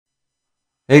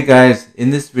Hey guys, in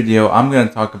this video I'm going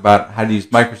to talk about how to use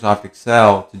Microsoft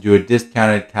Excel to do a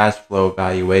discounted cash flow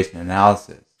valuation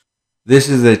analysis. This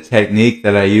is a technique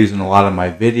that I use in a lot of my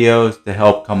videos to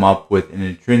help come up with an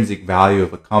intrinsic value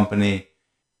of a company,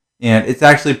 and it's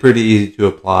actually pretty easy to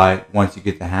apply once you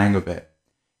get the hang of it.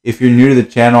 If you're new to the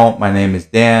channel, my name is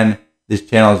Dan. This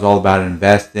channel is all about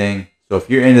investing, so if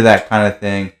you're into that kind of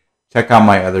thing, check out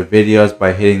my other videos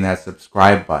by hitting that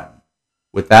subscribe button.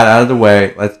 With that out of the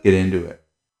way, let's get into it.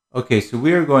 Okay, so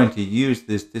we are going to use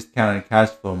this discounted cash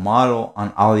flow model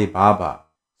on Alibaba.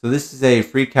 So this is a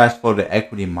free cash flow to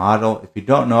equity model. If you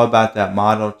don't know about that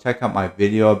model, check out my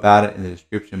video about it in the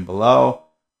description below.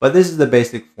 But this is the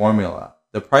basic formula.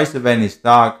 The price of any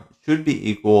stock should be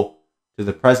equal to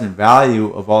the present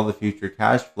value of all the future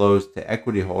cash flows to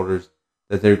equity holders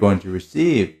that they're going to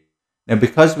receive. Now,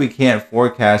 because we can't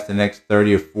forecast the next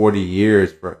 30 or 40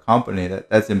 years for a company,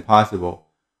 that's impossible.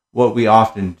 What we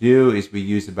often do is we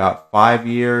use about 5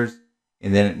 years,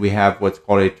 and then we have what's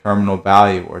called a terminal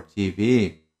value, or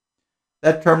TV.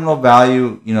 That terminal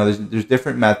value, there's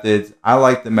different methods. I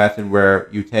like the method where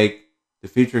you take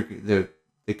the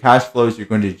cash flows you're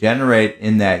going to generate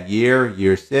in that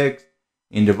year 6,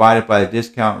 and divide it by the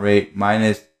discount rate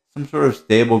minus some sort of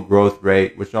stable growth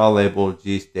rate, which I'll label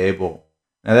G stable.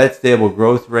 Now that stable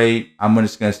growth rate, I'm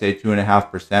just going to say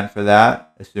 2.5% for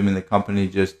that, assuming the company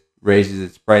just raises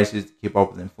its prices to keep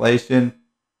up with inflation.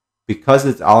 Because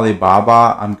it's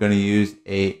Alibaba, I'm going to use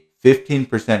a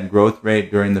 15% growth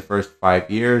rate during the first 5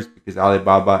 years because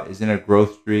Alibaba is in a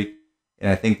growth streak,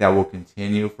 and I think that will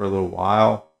continue for a little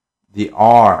while. The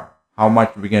R, how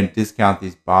much are we going to discount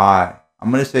these by?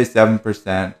 I'm going to say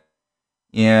 7%.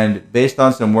 And based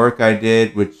on some work I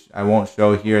did, which I won't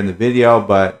show here in the video,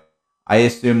 but I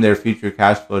assume their future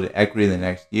cash flow to equity in the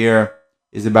next year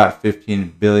is about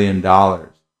 $15 billion.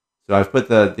 So I've put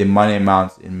the money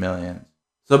amounts in millions.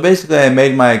 So basically I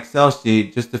made my Excel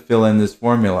sheet just to fill in this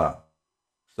formula.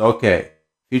 So okay,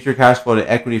 future cash flow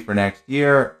to equity for next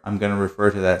year, I'm going to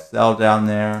refer to that cell down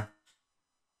there.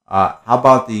 How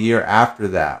about the year after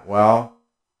that? Well,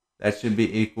 that should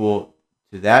be equal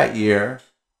to that year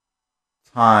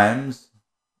times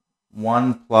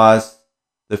 1 plus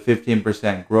the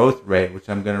 15% growth rate, which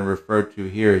I'm going to refer to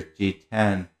here as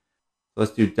G10. So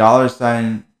let's do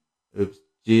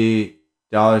G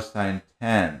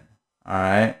 $10. All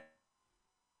right.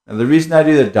 Now the reason I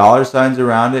do the dollar signs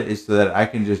around it is so that I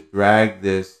can just drag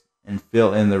this and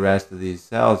fill in the rest of these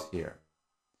cells here.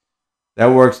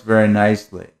 That works very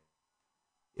nicely.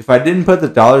 If I didn't put the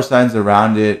dollar signs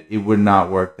around it, it would not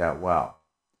work that well.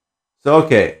 So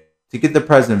okay, to get the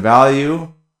present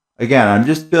value, again, I'm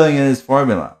just filling in this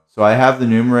formula. So I have the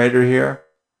numerator here.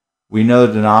 We know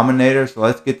the denominator, so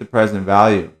let's get the present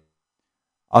value.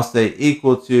 I'll say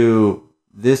equal to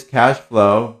this cash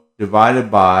flow divided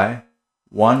by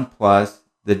 1 plus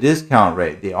the discount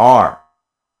rate, the R.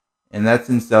 And that's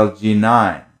in cell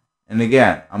G9. And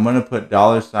again, I'm going to put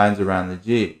dollar signs around the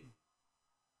G.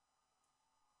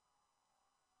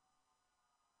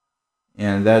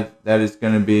 And that is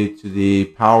going to be to the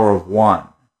power of 1.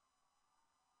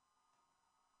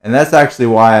 And that's actually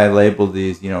why I labeled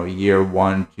these, year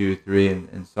 1, 2, 3,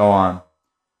 and so on,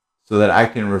 so that I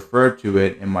can refer to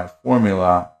it in my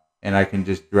formula and I can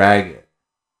just drag it.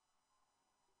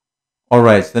 All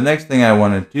right, so the next thing I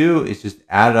want to do is just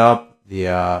add up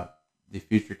the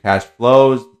future cash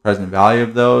flows, the present value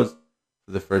of those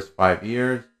for the first 5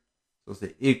 years. So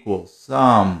say equal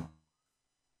sum,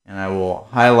 and I will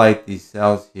highlight these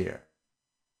cells here.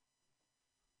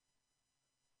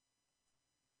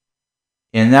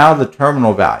 And now the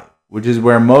terminal value, which is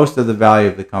where most of the value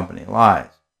of the company lies.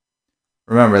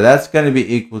 Remember, that's going to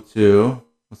be equal to,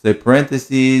 let's say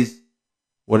parentheses,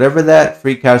 whatever that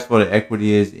free cash flow to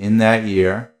equity is in that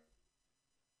year,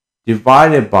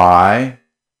 divided by,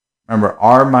 remember,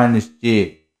 R minus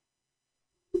G.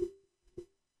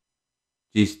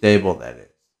 G stable, that is,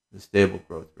 the stable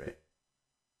growth rate.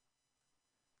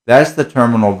 That's the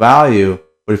terminal value.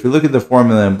 But if you look at the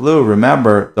formula in blue,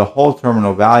 remember, the whole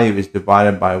terminal value is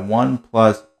divided by 1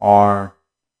 plus R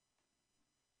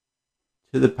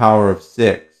to the power of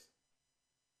 6.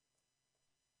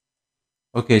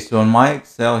 Okay, so in my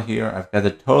Excel here, I've got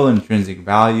the total intrinsic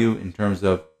value in terms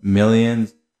of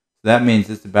millions. So that means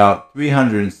it's about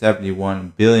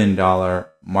 $371 billion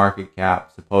market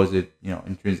cap, supposed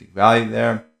intrinsic value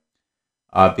there.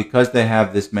 Because they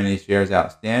have this many shares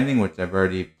outstanding, which I've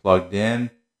already plugged in,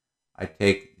 I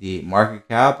take the market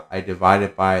cap, I divide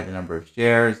it by the number of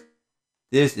shares.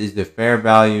 This is the fair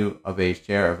value of a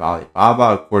share of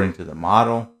Alibaba according to the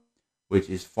model, which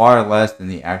is far less than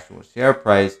the actual share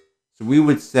price. So we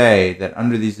would say that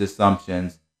under these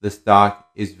assumptions, the stock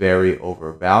is very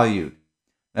overvalued.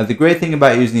 Now, the great thing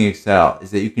about using Excel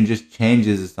is that you can just change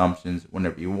these assumptions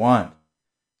whenever you want.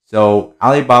 So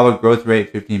Alibaba growth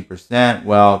rate 15%.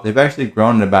 Well, they've actually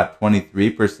grown at about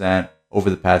 23% over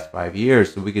the past 5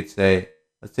 years. So we could say,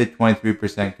 let's say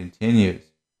 23% continues.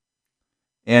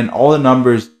 And all the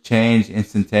numbers change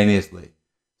instantaneously.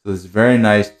 So it's very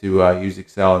nice to use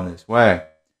Excel in this way.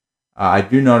 I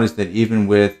do notice that even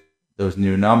with those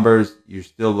new numbers, you're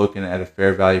still looking at a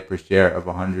fair value per share of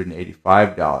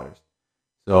 $185.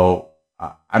 So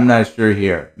I'm not sure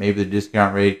here. Maybe the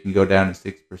discount rate can go down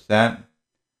to 6%.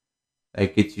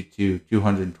 That gets you to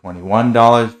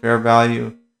 $221 fair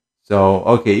value. So,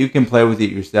 okay, you can play with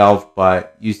it yourself,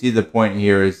 but you see the point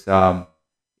here is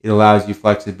it allows you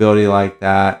flexibility like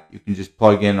that. You can just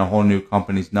plug in a whole new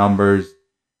company's numbers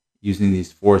using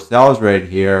these 4 cells right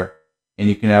here, and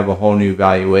you can have a whole new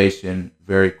valuation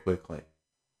very quickly.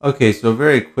 Okay, so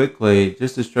very quickly,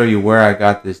 just to show you where I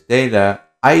got this data,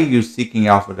 I use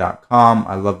seekingalpha.com.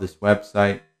 I love this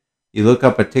website. You look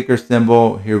up a ticker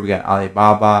symbol. Here we got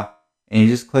Alibaba, and you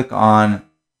just click on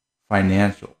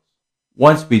financials.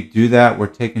 Once we do that, we're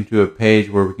taken to a page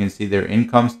where we can see their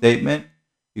income statement.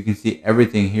 You can see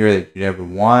everything here that you'd ever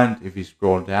want. If you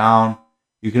scroll down,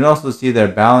 you can also see their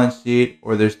balance sheet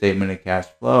or their statement of cash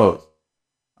flows.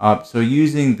 So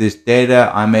using this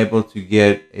data, I'm able to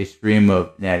get a stream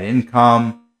of net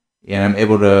income, and I'm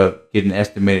able to get an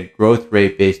estimated growth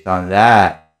rate based on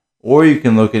that. Or you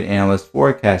can look at analyst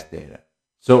forecast data.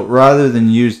 So rather than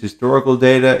use historical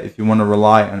data, if you want to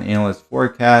rely on analyst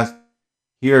forecast,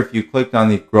 here if you clicked on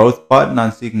the growth button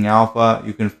on Seeking Alpha,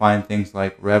 you can find things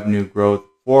like revenue growth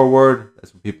forward.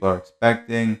 That's what people are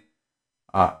expecting.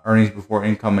 Earnings before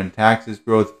income and taxes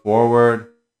growth forward,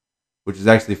 which is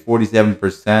actually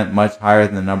 47%, much higher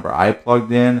than the number I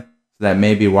plugged in. So that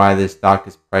may be why this stock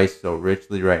is priced so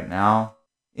richly right now.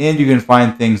 And you can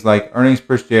find things like earnings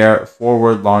per share,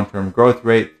 forward long-term growth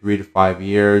rate, 3 to 5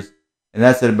 years. And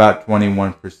that's at about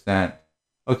 21%.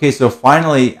 Okay, so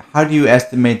finally, how do you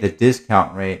estimate the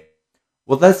discount rate?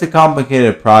 Well, that's a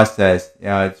complicated process.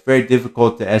 It's very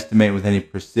difficult to estimate with any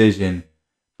precision.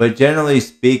 But generally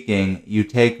speaking, you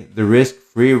take the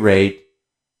risk-free rate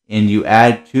and you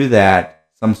add to that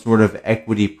some sort of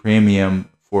equity premium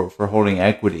for holding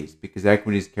equities, because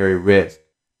equities carry risk.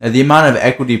 Now, the amount of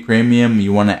equity premium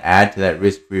you want to add to that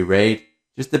risk-free rate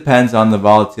just depends on the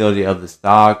volatility of the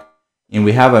stock. And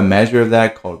we have a measure of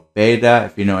that called beta.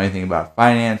 If you know anything about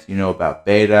finance, you know about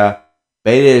beta.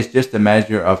 Beta is just a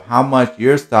measure of how much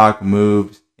your stock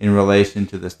moves in relation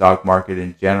to the stock market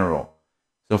in general.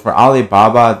 So for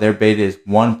Alibaba, their beta is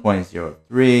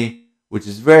 1.03, which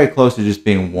is very close to just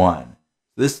being 1.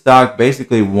 This stock,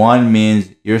 basically 1 means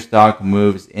your stock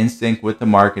moves in sync with the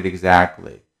market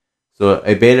exactly. So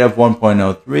a beta of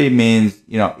 1.03 means,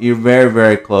 you're very,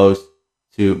 very close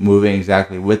to moving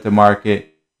exactly with the market.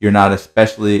 You're not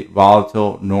especially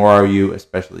volatile, nor are you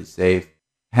especially safe.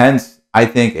 Hence, I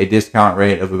think a discount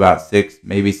rate of about 6,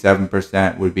 maybe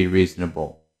 7% would be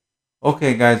reasonable.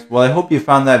 Okay guys, well I hope you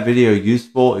found that video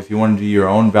useful. If you want to do your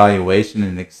own valuation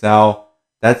in Excel,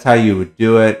 that's how you would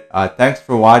do it. Thanks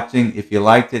for watching. If you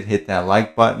liked it, hit that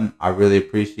like button. I really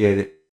appreciate it.